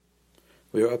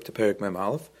We are up to Perek Mem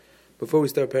Aleph. Before we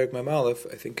start Perek Mem Aleph,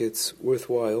 I think it's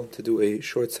worthwhile to do a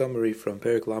short summary from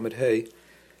Perek Lamed Hey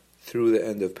through the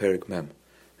end of Perek Mem.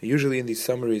 Usually in these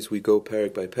summaries we go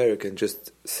Perek by Perek and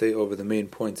just say over the main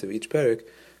points of each Perek,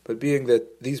 but being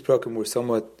that these Prakim were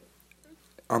somewhat,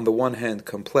 on the one hand,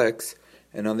 complex,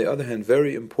 and on the other hand,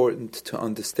 very important to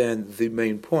understand the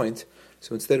main point,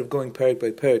 so instead of going Perek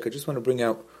by Perek, I just want to bring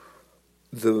out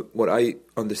what I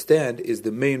understand is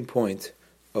the main point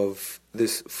of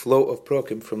this flow of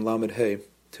Prakim from Lamed Hey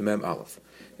to Mem Aleph.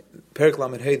 Perek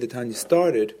Lamed Hey, the Tanya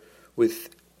started with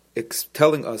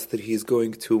telling us that he is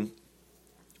going to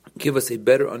give us a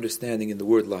better understanding in the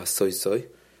word La Soy,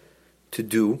 to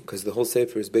do, because the whole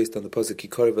Sefer is based on the pasuk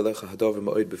Yikarev Elecha Hadavar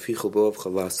Ma'od B'fichol B'ovcha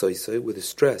La Soy, with a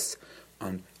stress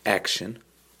on action,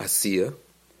 Asiyah,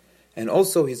 and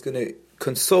also he's going to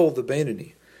console the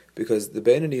Beinoni, because the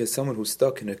Beinoni is someone who's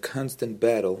stuck in a constant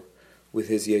battle with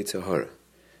his Yetzer Hara.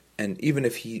 And even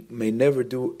if he may never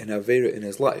do an Aveira in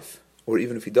his life, or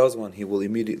even if he does one, he will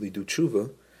immediately do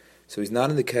Tshuva. So he's not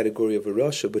in the category of a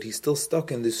Rasha, but he's still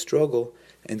stuck in this struggle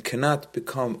and cannot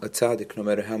become a tzaddik no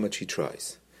matter how much he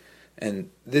tries.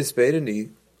 And this Beinoni,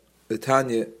 the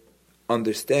Tanya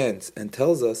understands and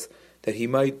tells us that he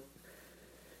might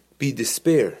be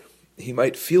despair. He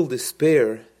might feel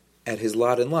despair at his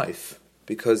lot in life,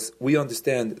 because we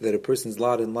understand that a person's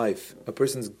lot in life, a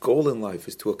person's goal in life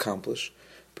is to accomplish.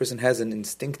 A person has an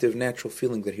instinctive, natural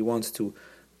feeling that he wants to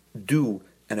do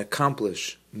and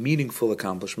accomplish meaningful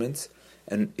accomplishments,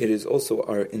 and it is also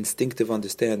our instinctive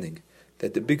understanding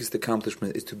that the biggest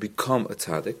accomplishment is to become a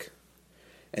tzaddik.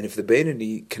 And if the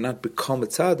Beinoni cannot become a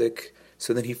tzaddik,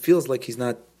 so then he feels like he's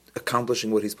not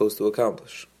accomplishing what he's supposed to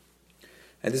accomplish.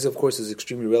 And this, of course, is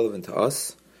extremely relevant to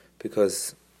us,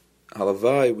 because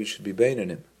halavai, we should be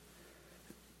Beinonim.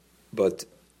 But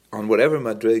on whatever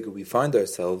madrega we find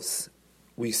ourselves,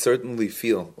 we certainly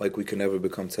feel like we can never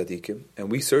become tzaddikim, and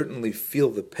we certainly feel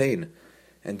the pain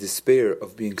and despair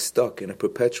of being stuck in a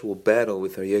perpetual battle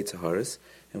with our Yetzer Haras.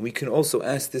 And we can also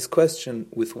ask this question: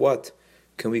 with what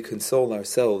can we console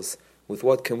ourselves? With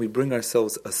what can we bring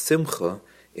ourselves a simcha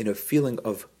in a feeling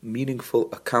of meaningful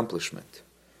accomplishment?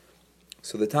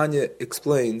 So the Tanya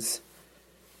explains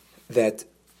that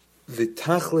the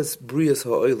tachlis brias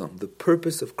ha'olam, the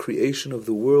purpose of creation of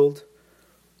the world,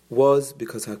 was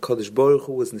because HaKadosh Baruch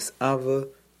Hu was nis'ava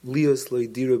lios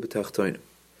lo'idira b'tachtonim.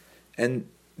 And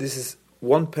this is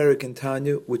one perek in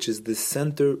Tanya, which is the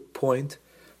center point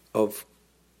of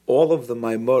all of the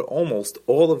Maimor, almost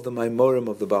all of the Maimorim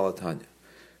of the Baal HaTanya.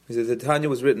 Because the Tanya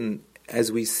was written,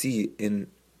 as we see, in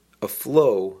a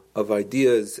flow of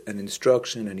ideas and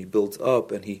instruction, and he builds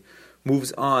up and he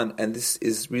moves on, and this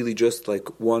is really just like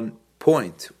one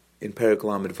point in Perek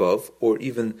Lamed Vav, or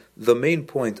even the main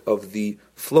point of the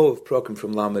flow of Prakim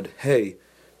from Lamed Hey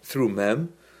through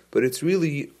Mem, but it's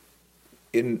really,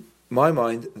 in my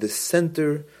mind, the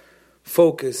center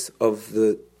focus of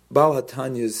the Baal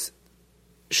HaTanya's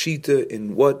Shita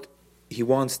in what he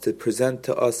wants to present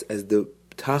to us as the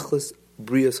Tachlis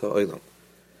Brias Ha'olam,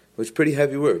 which pretty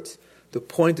heavy words. The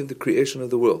point of the creation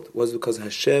of the world was because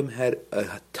Hashem had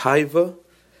a taiva,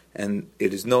 and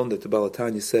it is known that the Baal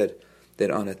HaTanya said that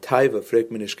on a taiva,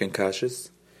 frek minish ken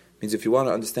kashes, means if you want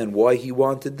to understand why he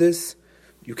wanted this,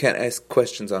 you can't ask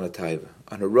questions on a taiva.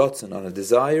 On a rotzen, on a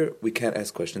desire, we can't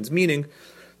ask questions, meaning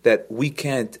that we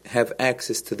can't have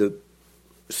access to the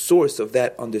source of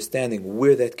that understanding,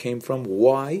 where that came from,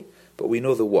 why, but we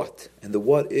know the what. And the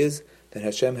what is that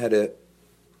Hashem had a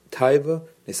taiva,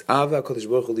 nis'ava HaKadosh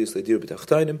Baruch Hu lios lo'idira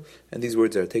b'tachtonim, and these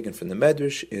words are taken from the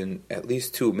Medrash in at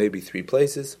least 2, maybe 3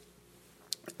 places.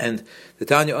 And the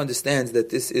Tanya understands that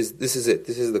this is it,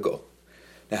 this is the goal.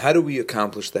 Now, how do we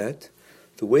accomplish that?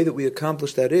 The way that we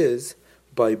accomplish that is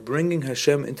by bringing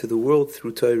Hashem into the world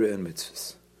through Torah and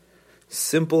mitzvahs.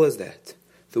 Simple as that.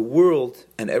 The world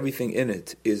and everything in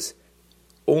it is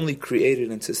only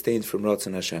created and sustained from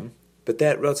Ratzon Hashem, but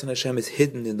that Ratzon Hashem is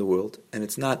hidden in the world, and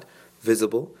it's not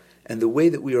visible. And the way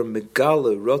that we are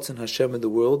megala Ratzon Hashem in the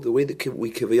world, the way that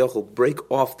we kivayachol break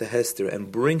off the hester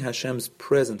and bring Hashem's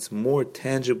presence more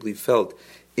tangibly felt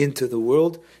into the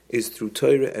world, is through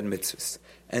Torah and mitzvahs,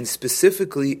 and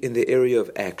specifically in the area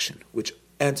of action, which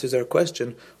answers our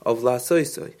question of la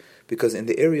soisoi, because in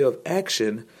the area of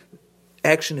action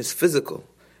is physical.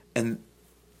 And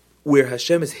where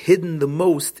Hashem is hidden the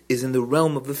most is in the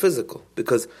realm of the physical,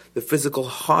 because the physical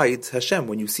hides Hashem.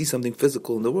 When you see something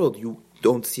physical in the world, you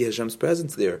don't see Hashem's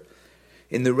presence there.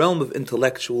 In the realm of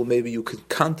intellectual, maybe you could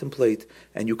contemplate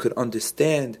and you could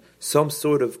understand some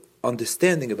sort of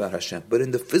understanding about Hashem. But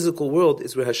in the physical world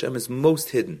is where Hashem is most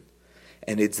hidden.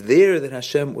 And it's there that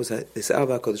Hashem was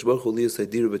Isava HaKadosh Baruch Hu liyosei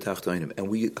dira b'tachtonim, and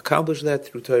we accomplish that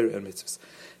through Torah and mitzvahs.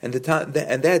 And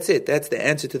that's it. That's the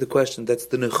answer to the question. That's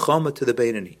the nechama to the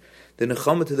Beinani. The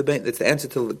nechama to the Beinani. That's the answer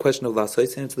to the question of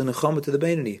Lasais, and it's the nechama to the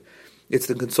Beinani. It's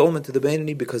the consolement to the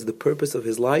Beinani because the purpose of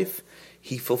his life,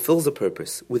 he fulfills a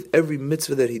purpose. With every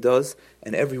mitzvah that he does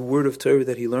and every word of Torah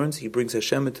that he learns, he brings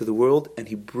Hashem into the world, and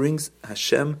he brings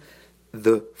Hashem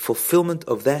the fulfillment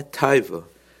of that taiva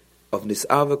of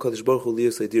Nis'ava Kadosh Baruch Hu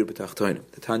liyosei dira b'tachtonim.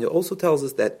 The Tanya also tells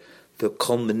us that the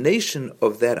culmination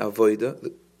of that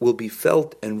avodah will be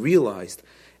felt and realized,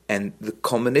 and the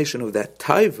culmination of that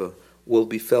taiva will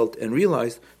be felt and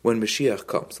realized when Mashiach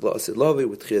comes. La'asid lavi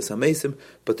with Tchias HaMeisim,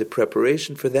 but the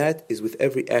preparation for that is with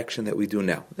every action that we do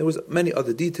now. There was many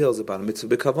other details about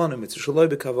mitzvah b'kavana, mitzvah shaloi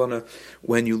b'kavana,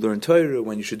 when you learn Torah,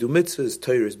 when you should do mitzvahs.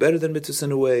 Torah is better than mitzvahs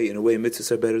in a way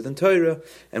mitzvahs are better than Torah,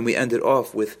 and we ended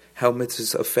off with how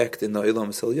mitzvahs affect in the Olam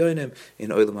Selyonim,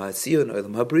 in Olam HaAsiyah, in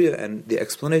Olam HaBriya, and the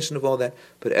explanation of all that.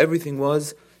 But everything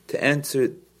was to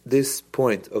answer this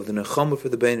point of the nechama for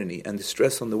the Beinani, and the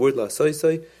stress on the word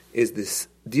la'asaisai is this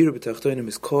dira b'tachtonim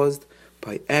is caused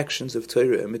by actions of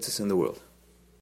Torah and mitzvahs in the world.